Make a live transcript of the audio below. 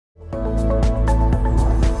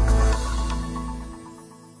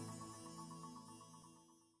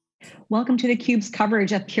Welcome to theCUBE's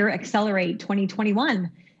coverage of Pure Accelerate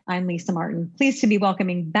 2021. I'm Lisa Martin. Pleased to be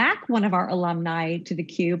welcoming back one of our alumni to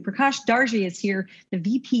theCUBE. Prakash Darji is here, the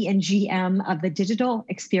VP and GM of the Digital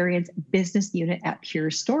Experience Business Unit at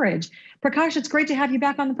Pure Storage. Prakash, it's great to have you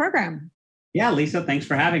back on the program. Yeah, Lisa, thanks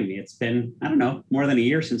for having me. It's been, I don't know, more than a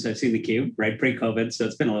year since I've seen theCUBE, right? Pre-COVID, so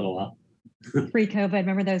it's been a little while. Pre-COVID,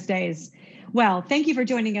 remember those days. Well, thank you for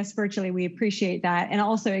joining us virtually. We appreciate that. And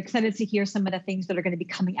also excited to hear some of the things that are going to be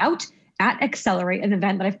coming out at Accelerate, an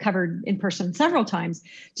event that I've covered in person several times.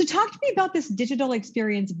 So talk to me about this Digital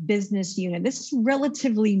Experience Business Unit. This is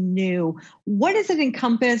relatively new. What does it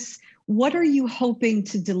encompass? What are you hoping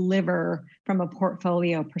to deliver from a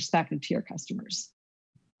portfolio perspective to your customers?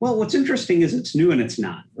 Well, what's interesting is it's new and it's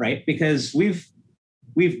not, right? Because we've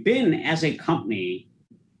been, as a company,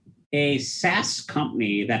 a SaaS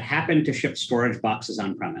company that happened to ship storage boxes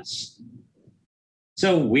on premise.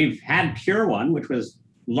 So we've had Pure One, which was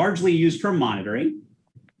largely used for monitoring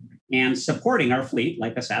and supporting our fleet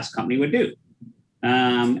like a SaaS company would do.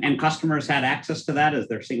 And customers had access to that as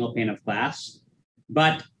their single pane of glass.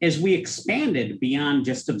 But as we expanded beyond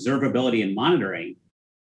just observability and monitoring,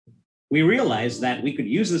 we realized that we could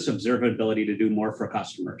use this observability to do more for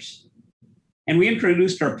customers. And we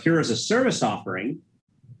introduced our Pure as a Service offering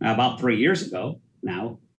about 3 years ago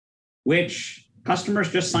now, which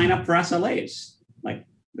customers just sign up for SLAs. Like,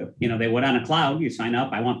 they would on a cloud, you sign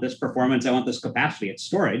up, I want this performance, I want this capacity, it's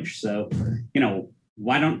storage. So,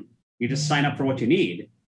 why don't you just sign up for what you need?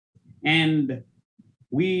 And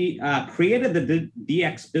we created the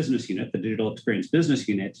DX business unit, the Digital Experience Business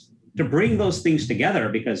Unit, to bring those things together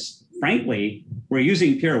because, frankly, we're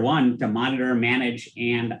using Pure One to monitor, manage,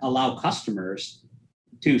 and allow customers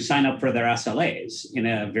to sign up for their SLAs in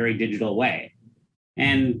a very digital way.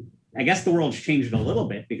 And I guess the world's changed a little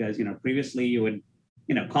bit because, previously you would,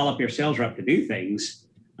 call up your sales rep to do things.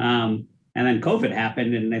 And then COVID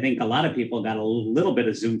happened. And I think a lot of people got a little bit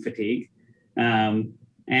of Zoom fatigue.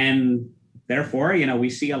 And therefore, we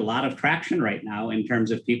see a lot of traction right now in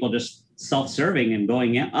terms of people just self-serving and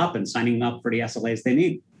going up and signing up for the SLAs they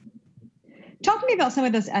need. Talk to me about some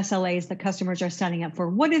of those SLAs that customers are signing up for.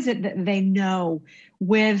 What is it that they know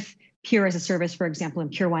with Pure as a Service, for example,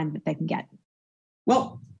 and Pure One that they can get?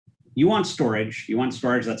 Well, you want storage. You want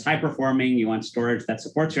storage that's high performing. You want storage that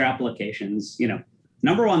supports your applications.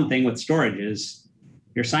 Number one thing with storage is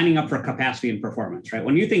you're signing up for capacity and performance, right?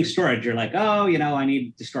 When you think storage, you're like, oh, I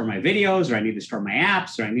need to store my videos, or I need to store my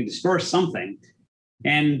apps, or I need to store something.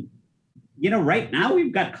 And, right now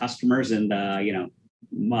we've got customers in the,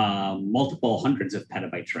 multiple hundreds of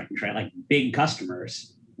petabytes range, right? Like big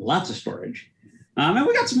customers, lots of storage. And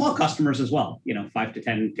we got small customers as well, 5 to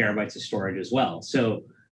 10 terabytes of storage as well. So,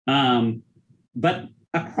 but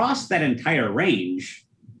across that entire range,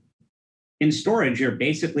 in storage, you're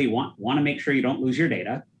basically want to make sure you don't lose your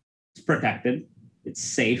data. It's protected, it's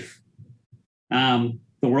safe. The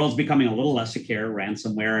world's becoming a little less secure,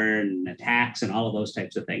 ransomware and attacks and all of those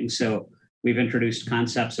types of things. So we've introduced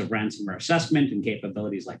concepts of ransomware assessment and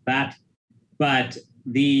capabilities like that. But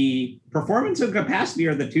the performance and capacity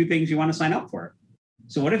are the two things you want to sign up for.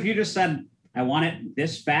 So what if you just said, I want it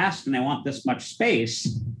this fast and I want this much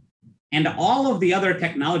space, and all of the other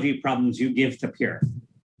technology problems you give to Pure,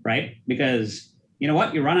 right? Because you know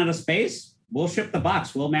what, you run out of space, we'll ship the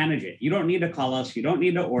box, we'll manage it. You don't need to call us, you don't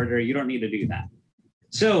need to order, you don't need to do that.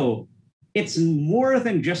 So it's more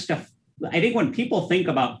than just I think when people think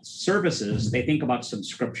about services, they think about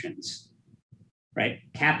subscriptions, right?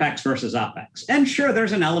 CapEx versus OpEx. And sure,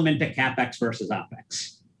 there's an element to CapEx versus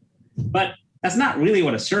OpEx, but that's not really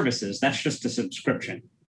what a service is. That's just a subscription.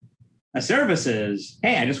 A service is,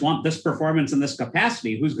 hey, I just want this performance and this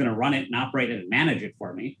capacity. Who's going to run it and operate it and manage it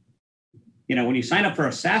for me? When you sign up for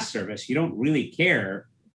a SaaS service, you don't really care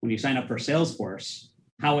when you sign up for Salesforce,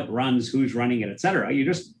 how it runs, who's running it, et cetera. You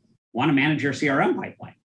just want to manage your CRM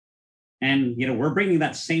pipeline. And we're bringing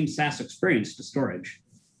that same SaaS experience to storage.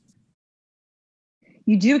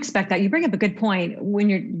 You do expect that. You bring up a good point when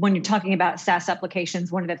you're talking about SaaS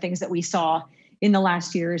applications. One of the things that we saw in the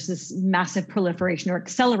last year is this massive proliferation or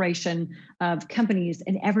acceleration of companies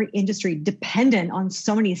in every industry dependent on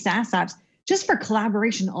so many SaaS apps just for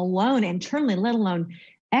collaboration alone, internally, let alone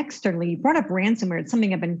externally. You brought up ransomware. It's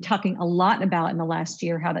something I've been talking a lot about in the last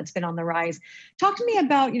year, how that's been on the rise. Talk to me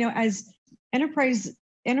about, as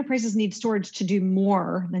enterprises need storage to do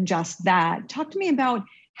more than just that. Talk to me about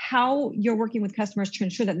how you're working with customers to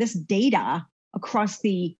ensure that this data across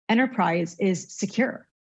the enterprise is secure.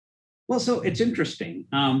 Well, so it's interesting.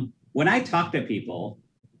 When I talk to people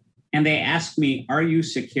and they ask me, are you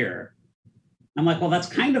secure? I'm like, well, that's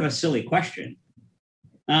kind of a silly question.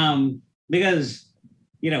 Because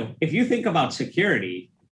if you think about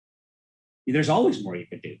security, there's always more you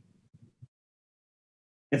could do.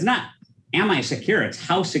 It's not, am I secure? It's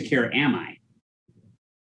how secure am I?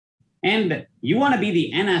 And you want to be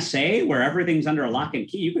the NSA where everything's under a lock and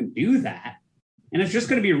key, you can do that. And it's just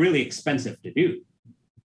going to be really expensive to do.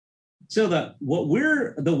 So the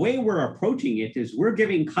way we're approaching it is we're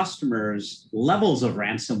giving customers levels of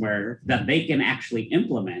ransomware that they can actually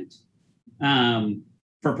implement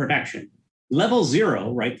for protection. Level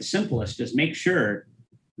 0, right? The simplest is make sure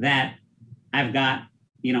that I've got,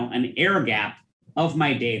 an air gap of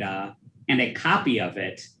my data and a copy of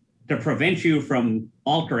it to prevent you from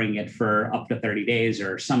altering it for up to 30 days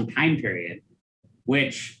or some time period,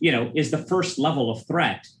 which, is the first level of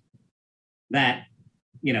threat that,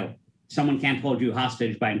 someone can't hold you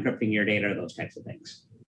hostage by encrypting your data, those types of things.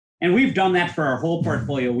 And we've done that for our whole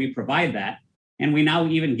portfolio. We provide that. And we now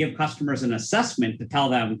even give customers an assessment to tell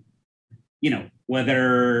them,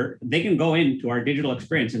 whether they can go into our digital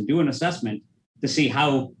experience and do an assessment to see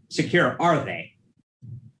how secure are they.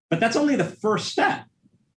 But that's only the first step.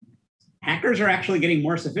 Hackers are actually getting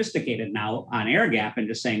more sophisticated now on air gap and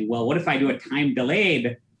just saying, well, what if I do a time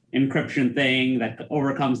delayed encryption thing that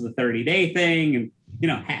overcomes the 30-day thing? And,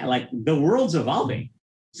 like the world's evolving.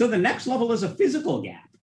 So the next level is a physical gap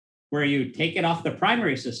where you take it off the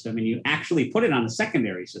primary system and you actually put it on a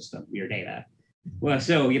secondary system, your data. Well,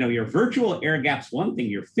 so, your virtual air gap's one thing,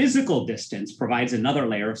 your physical distance provides another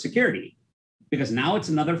layer of security because now it's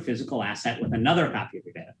another physical asset with another copy of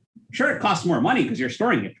your data. Sure, it costs more money because you're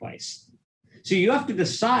storing it twice. So you have to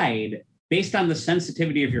decide based on the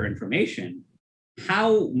sensitivity of your information,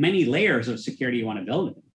 how many layers of security you want to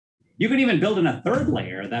build in. You can even build in a third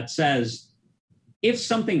layer that says, if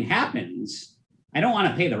something happens, I don't want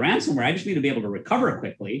to pay the ransomware. I just need to be able to recover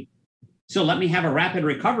quickly. So let me have a rapid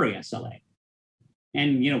recovery SLA.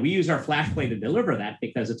 And, we use our FlashBlade to deliver that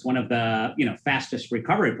because it's one of the, fastest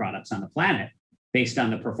recovery products on the planet based on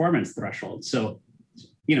the performance threshold. So,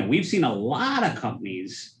 we've seen a lot of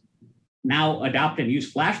companies now adopt and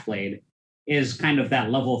use FlashBlade is kind of that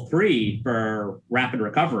level 3 for rapid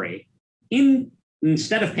recovery.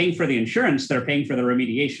 Instead of paying for the insurance, they're paying for the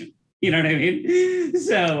remediation. You know what I mean?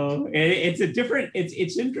 So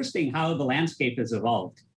it's interesting how the landscape has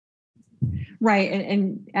evolved. Right.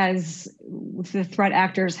 And as the threat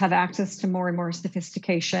actors have access to more and more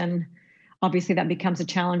sophistication, obviously that becomes a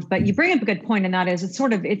challenge. But you bring up a good point, and that is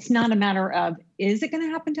it's not a matter of, is it going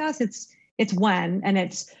to happen to us? It's when, and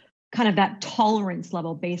it's kind of that tolerance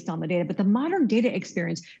level based on the data. But the modern data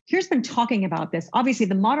experience, Pierre's been talking about this. Obviously,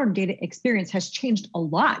 the modern data experience has changed a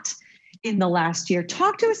lot in the last year.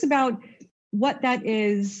 Talk to us about what that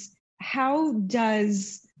is. How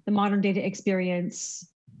does the modern data experience,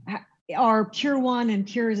 are Pure One and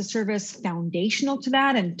Pure as a Service foundational to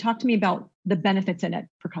that? And talk to me about the benefits in it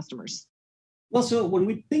for customers. Well, so when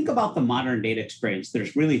we think about the modern data experience,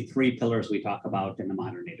 there's really 3 pillars we talk about in the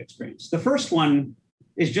modern data experience. The first one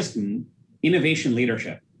is just innovation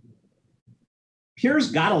leadership.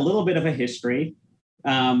 Pure's got a little bit of a history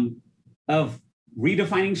of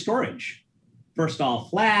redefining storage. First all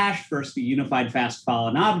flash, first the unified fast file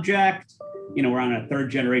and object. We're on a 3rd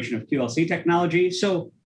generation of QLC technology.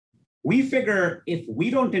 So we figure if we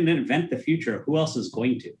don't invent the future, who else is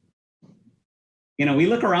going to? We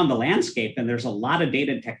look around the landscape and there's a lot of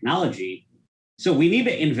data technology. So we need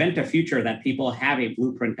to invent a future that people have a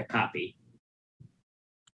blueprint to copy.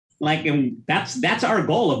 And that's our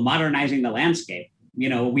goal of modernizing the landscape.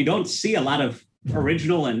 We don't see a lot of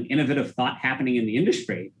original and innovative thought happening in the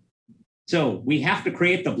industry. So we have to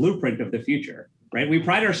create the blueprint of the future, right? We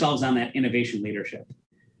pride ourselves on that innovation leadership.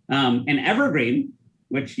 And Evergreen,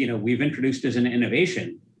 which, we've introduced as an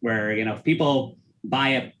innovation where, if people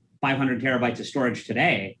buy 500 terabytes of storage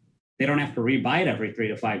today, they don't have to rebuy it every 3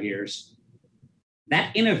 to 5 years.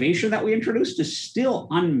 That innovation that we introduced is still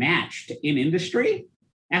unmatched in industry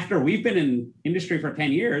after we've been in industry for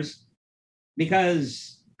 10 years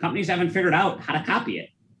because companies haven't figured out how to copy it.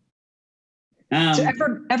 So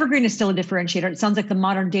Evergreen is still a differentiator. It sounds like the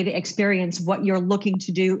modern data experience, what you're looking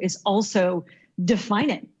to do is also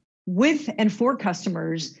define it with and for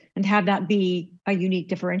customers and have that be a unique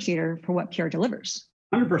differentiator for what Pure delivers.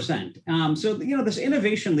 100%. So, this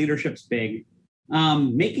innovation leadership's big.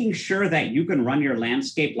 Making sure that you can run your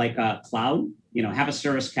landscape like a cloud, have a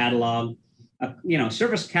service catalog.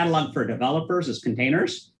 Service catalog for developers is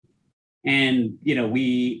containers. And,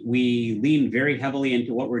 we lean very heavily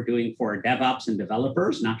into what we're doing for DevOps and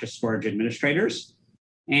developers, not just storage administrators.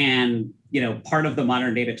 And, part of the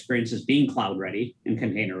modern data experience is being cloud ready and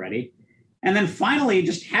container ready. And then finally,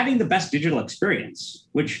 just having the best digital experience,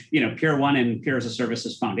 which, Pure One and Pure as a Service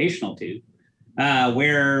is foundational to.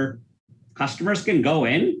 where customers can go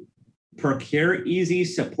in, procure easy,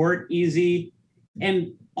 support easy,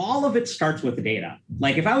 and all of it starts with data.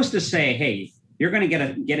 Like if I was to say, hey, you're going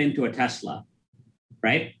to get into a Tesla,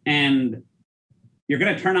 right? And you're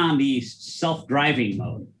going to turn on the self-driving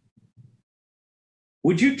mode.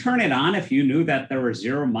 Would you turn it on if you knew that there were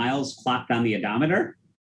 0 miles clocked on the odometer?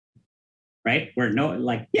 Right? Where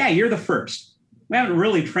yeah, you're the first. We haven't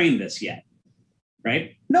really trained this yet,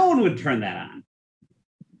 right? No one would turn that on.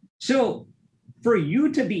 So for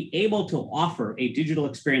you to be able to offer a digital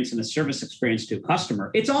experience and a service experience to a customer,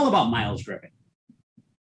 it's all about miles driven.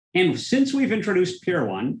 And since we've introduced Pure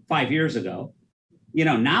One 5 years ago,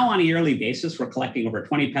 now on a yearly basis, we're collecting over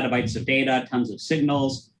 20 petabytes of data, tons of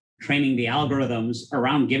signals, training the algorithms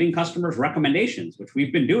around giving customers recommendations, which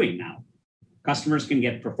we've been doing now. Customers can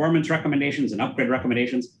get performance recommendations and upgrade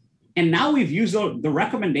recommendations. And now we've used the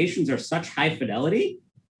recommendations are such high fidelity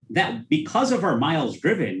that because of our miles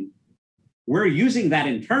driven, we're using that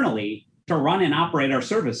internally to run and operate our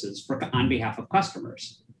services on behalf of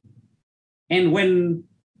customers. And when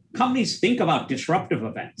companies think about disruptive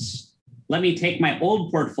events, let me take my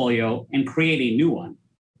old portfolio and create a new one.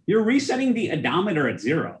 You're resetting the odometer at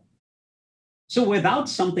 0. So without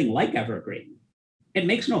something like Evergreen, it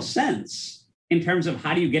makes no sense in terms of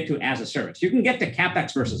how do you get to as a service. You can get to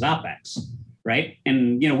CapEx versus OpEx, right?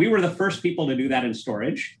 And we were the first people to do that in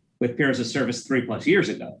storage with Pure as a Service 3+ years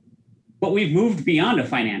ago. But we've moved beyond a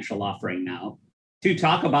financial offering now to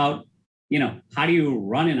talk about, how do you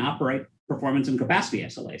run and operate performance and capacity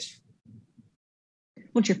SLAs?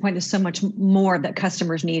 Well, to your point, there's so much more that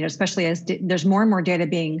customers need, especially as there's more and more data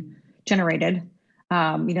being generated.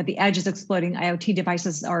 The edge is exploding, IoT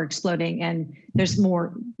devices are exploding, and there's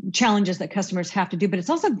more challenges that customers have to do. But it's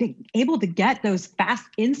also being able to get those fast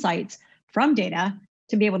insights from data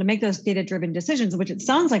to be able to make those data-driven decisions, which it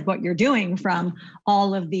sounds like what you're doing from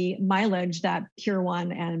all of the mileage that Pure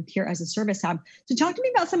One and Pure as a Service have. So talk to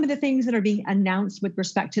me about some of the things that are being announced with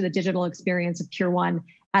respect to the digital experience of Pure One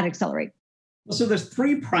at Accelerate. Well, so there's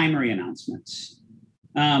 3 primary announcements.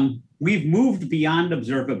 We've moved beyond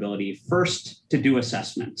observability first to do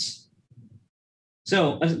assessments.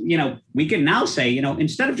 So, we can now say,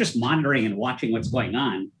 instead of just monitoring and watching what's going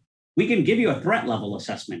on, we can give you a threat level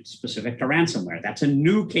assessment specific to ransomware. That's a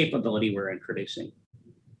new capability we're introducing.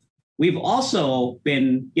 We've also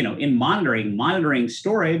been, in monitoring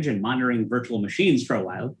storage and monitoring virtual machines for a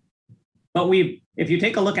while. But if you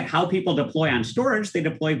take a look at how people deploy on storage, they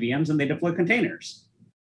deploy VMs and they deploy containers.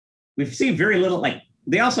 We've seen very little,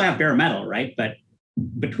 they also have bare metal, right? But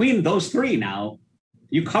between those 3 now,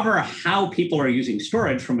 you cover how people are using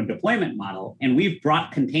storage from a deployment model, and we've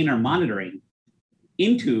brought container monitoring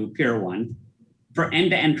into Pure One for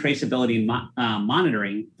end-to-end traceability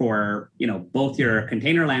monitoring for both your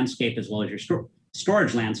container landscape as well as your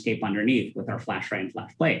storage landscape underneath with our FlashArray and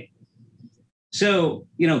FlashBlade. So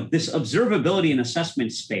this observability and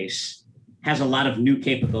assessment space has a lot of new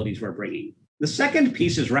capabilities we're bringing. The second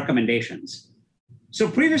piece is recommendations. So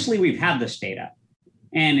previously we've had this data,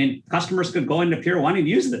 and customers could go into Pure One and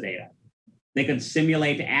use the data. They could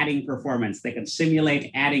simulate adding performance. They could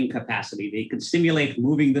simulate adding capacity. They could simulate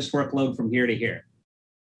moving this workload from here to here.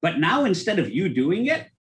 But now, instead of you doing it,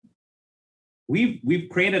 we've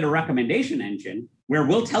created a recommendation engine where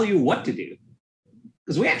we'll tell you what to do.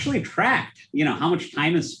 Because we actually tracked, how much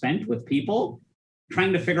time is spent with people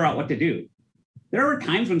trying to figure out what to do. There were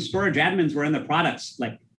times when storage admins were in the products,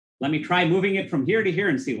 like, let me try moving it from here to here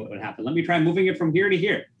and see what would happen. Let me try moving it from here to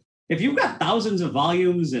here. If you've got thousands of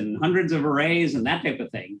volumes and hundreds of arrays and that type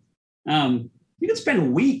of thing, you can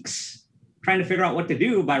spend weeks trying to figure out what to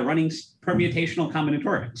do by running permutational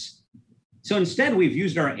combinatorics. So instead, we've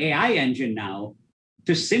used our AI engine now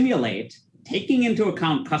to simulate, taking into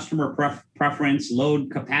account customer preference,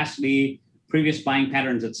 load capacity, previous buying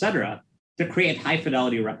patterns, et cetera, to create high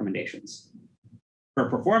fidelity recommendations for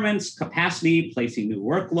performance, capacity, placing new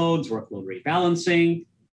workloads, workload rebalancing,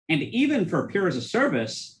 and even for Pure as a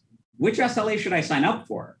Service, which SLA should I sign up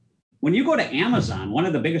for? When you go to Amazon, one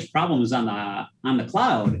of the biggest problems on the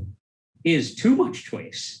cloud is too much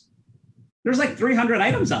choice. There's 300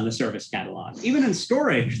 items on the service catalog. Even in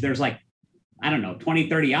storage, there's 20,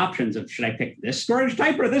 30 options of should I pick this storage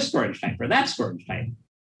type or this storage type or that storage type?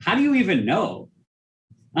 How do you even know?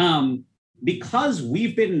 Because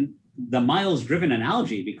we've been the miles driven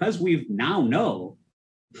analogy, because we've now know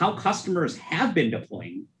how customers have been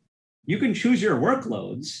deploying, you can choose your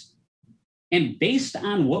workloads. And based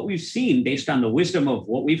on what we've seen, based on the wisdom of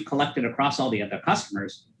what we've collected across all the other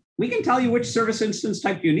customers, we can tell you which service instance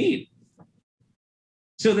type you need.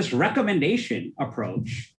 So this recommendation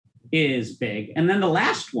approach is big. And then the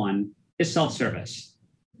last one is self-service.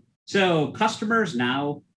 So customers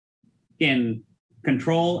now can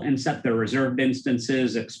control and set their reserved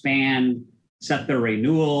instances, expand, set their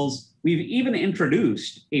renewals. We've even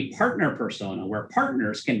introduced a partner persona where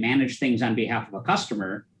partners can manage things on behalf of a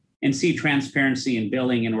customer and see transparency in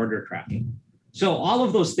billing and order tracking. So all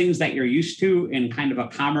of those things that you're used to in kind of a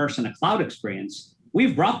commerce and a cloud experience,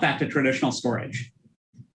 we've brought that to traditional storage.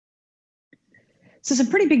 So some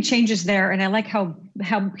pretty big changes there. And I like how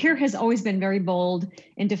Pure has always been very bold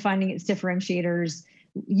in defining its differentiators,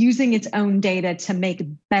 using its own data to make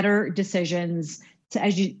better decisions. To,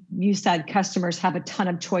 as you said, customers have a ton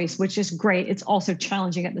of choice, which is great. It's also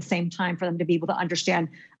challenging at the same time for them to be able to understand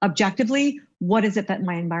objectively, what is it that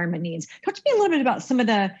my environment needs? Talk to me a little bit about some of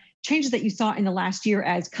the changes that you saw in the last year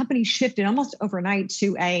as companies shifted almost overnight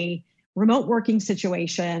to a remote working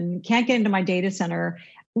situation, can't get into my data center.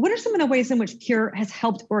 What are some of the ways in which Pure has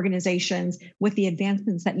helped organizations with the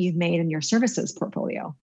advancements that you've made in your services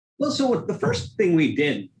portfolio? Well, so the first thing we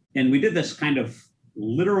did, and we did this kind of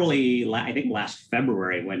literally, I think last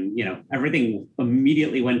February when everything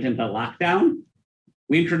immediately went into lockdown,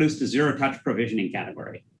 we introduced a zero-touch provisioning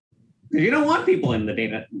category. Because you don't want people in the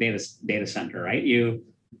data center, right? You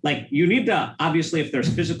need to, obviously, if there's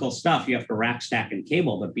physical stuff, you have to rack, stack, and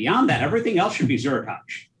cable. But beyond that, everything else should be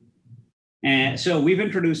zero-touch. And so we've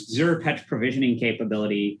introduced zero-touch provisioning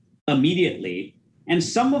capability immediately. And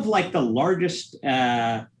some of the largest,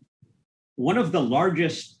 one of the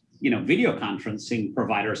largest, video conferencing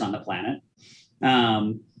providers on the planet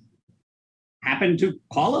happened to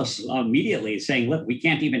call us immediately saying, look, we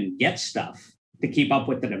can't even get stuff to keep up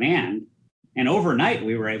with the demand. And overnight,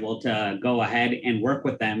 we were able to go ahead and work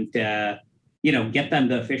with them to, get them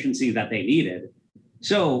the efficiency that they needed.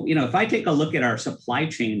 So, if I take a look at our supply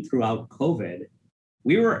chain throughout COVID,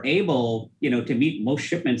 we were able, to meet most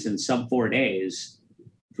shipments in sub 4 days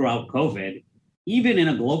throughout COVID, even in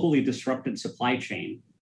a globally disrupted supply chain,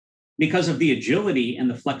 because of the agility and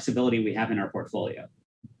the flexibility we have in our portfolio.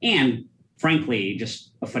 And frankly,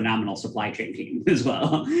 just a phenomenal supply chain team as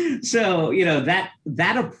well. So,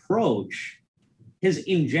 that approach has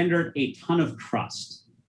engendered a ton of trust.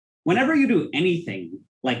 Whenever you do anything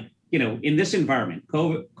in this environment,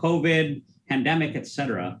 COVID, pandemic, et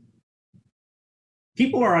cetera,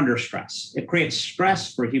 people are under stress. It creates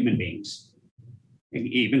stress for human beings. It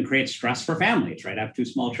even creates stress for families, right? I have 2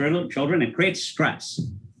 small children. It creates stress.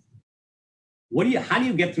 How do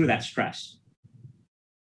you get through that stress?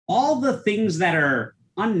 All the things that are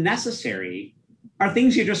unnecessary are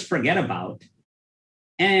things you just forget about.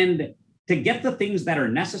 And to get the things that are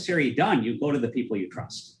necessary done, you go to the people you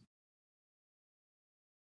trust.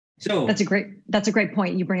 So that's a great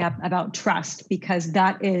point you bring up about trust, because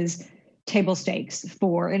that is table stakes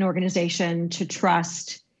for an organization to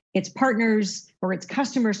trust its partners or its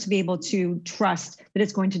customers to be able to trust that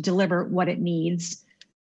it's going to deliver what it needs.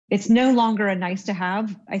 It's no longer a nice to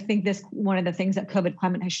have. I think one of the things that COVID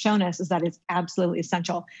climate has shown us is that it's absolutely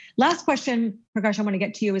essential. Last question, Prakash, I want to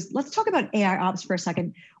get to you is, let's talk about AI ops for a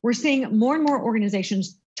second. We're seeing more and more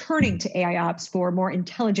organizations turning to AI ops for more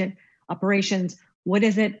intelligent operations. What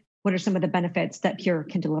is it? What are some of the benefits that Pure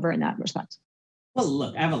can deliver in that respect? Well,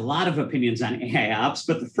 look, I have a lot of opinions on AI ops,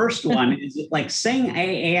 but the first one is saying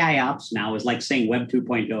AI ops now is like saying Web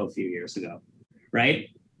 2.0 a few years ago, right?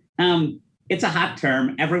 It's a hot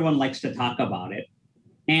term. Everyone likes to talk about it.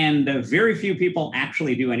 And very few people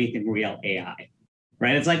actually do anything real AI,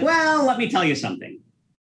 right? It's well, let me tell you something.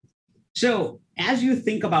 So as you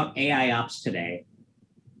think about AI ops today,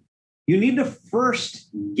 you need to first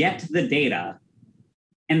get the data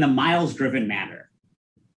and the miles driven matter.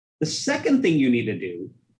 The second thing you need to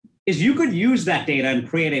do is you could use that data and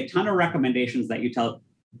create a ton of recommendations that you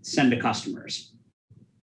send to customers.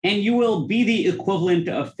 And you will be the equivalent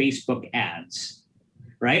of Facebook ads,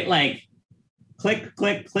 right? Click,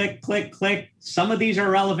 click, click, click, click. Some of these are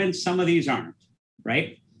relevant, some of these aren't,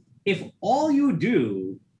 right? If all you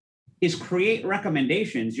do is create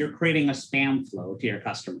recommendations, you're creating a spam flow to your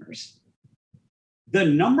customers. The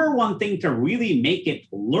number one thing to really make it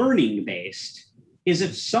learning based is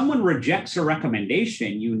if someone rejects a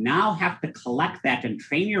recommendation, you now have to collect that and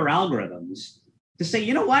train your algorithms to say,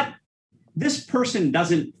 you know what? This person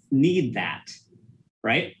doesn't need that,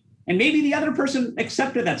 right? And maybe the other person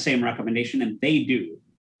accepted that same recommendation and they do.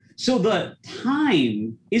 So the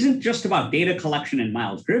time isn't just about data collection and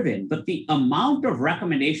miles driven, but the amount of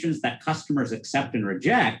recommendations that customers accept and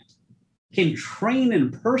reject can train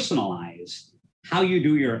and personalize how you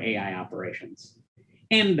do your AI operations.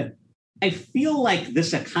 And I feel like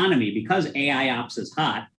this economy, because AI ops is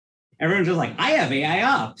hot, everyone's just I have AI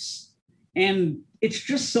ops. And it's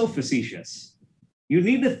just so facetious. you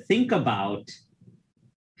need to think about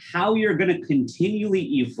how you're going to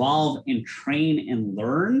continually evolve and train and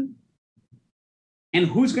learn. And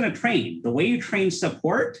who's going to train? The way you train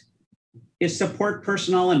support is support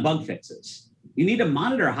personnel and bug fixes. You need to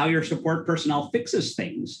monitor how your support personnel fixes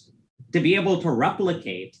things to be able to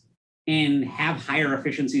replicate and have higher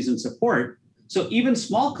efficiencies in support. So even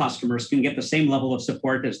small customers can get the same level of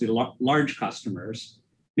support as the large customers,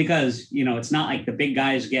 because it's not like the big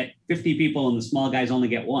guys get 50 people and the small guys only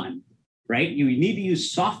get one, right? You need to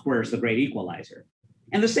use software as the great equalizer.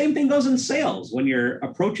 And the same thing goes in sales when you're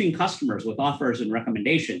approaching customers with offers and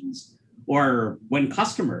recommendations, or when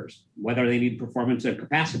customers, whether they need performance or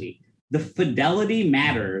capacity, the fidelity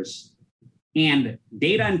matters, and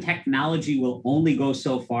data and technology will only go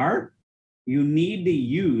so far. You need to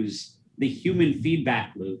use the human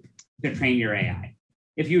feedback loop to train your AI.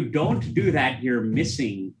 If you don't do that, you're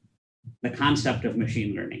missing the concept of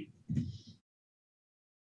machine learning.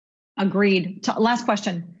 Agreed. Last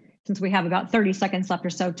question, since we have about 30 seconds left or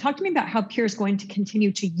so. Talk to me about how Pure is going to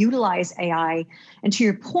continue to utilize AI, and to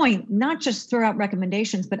your point, not just throw out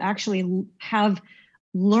recommendations, but actually have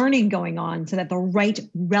learning going on so that the right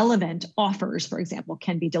relevant offers, for example,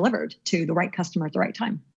 can be delivered to the right customer at the right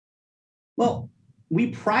time. Well, we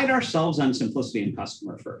pride ourselves on simplicity and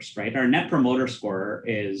customer first, right? Our net promoter score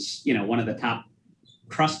is, one of the top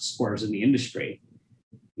trust scores in the industry.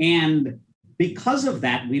 And because of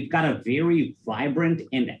that, we've got a very vibrant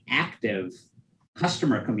and active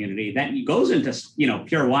customer community that goes into,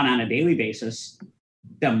 Pure One on a daily basis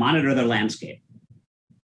to monitor their landscape,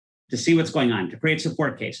 to see what's going on, to create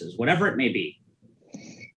support cases, whatever it may be.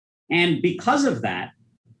 And because of that,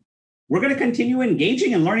 we're going to continue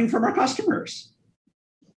engaging and learning from our customers.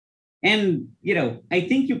 And, I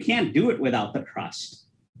think you can't do it without the trust.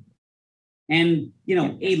 And,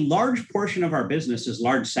 a large portion of our business is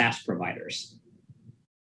large SaaS providers.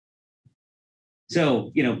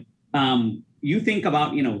 So, you think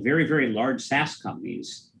about, very, very large SaaS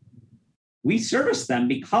companies. We service them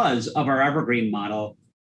because of our evergreen model.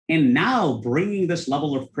 And now bringing this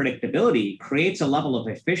level of predictability creates a level of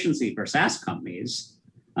efficiency for SaaS companies.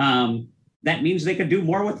 That means they could do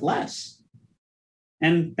more with less.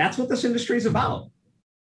 And that's what this industry is about.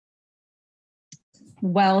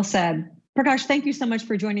 Well said. Prakash, thank you so much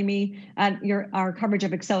for joining me at our coverage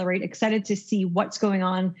of Accelerate. Excited to see what's going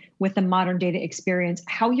on with the modern data experience,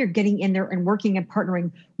 how you're getting in there and working and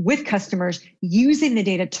partnering with customers, using the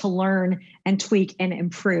data to learn and tweak and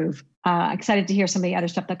improve. Excited to hear some of the other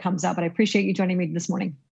stuff that comes up, but I appreciate you joining me this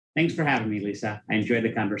morning. Thanks for having me, Lisa. I enjoyed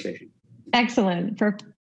the conversation. Excellent. For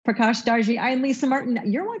Prakash Darji, I'm Lisa Martin.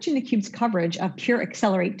 You're watching theCUBE's coverage of Pure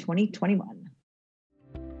Accelerate 2021.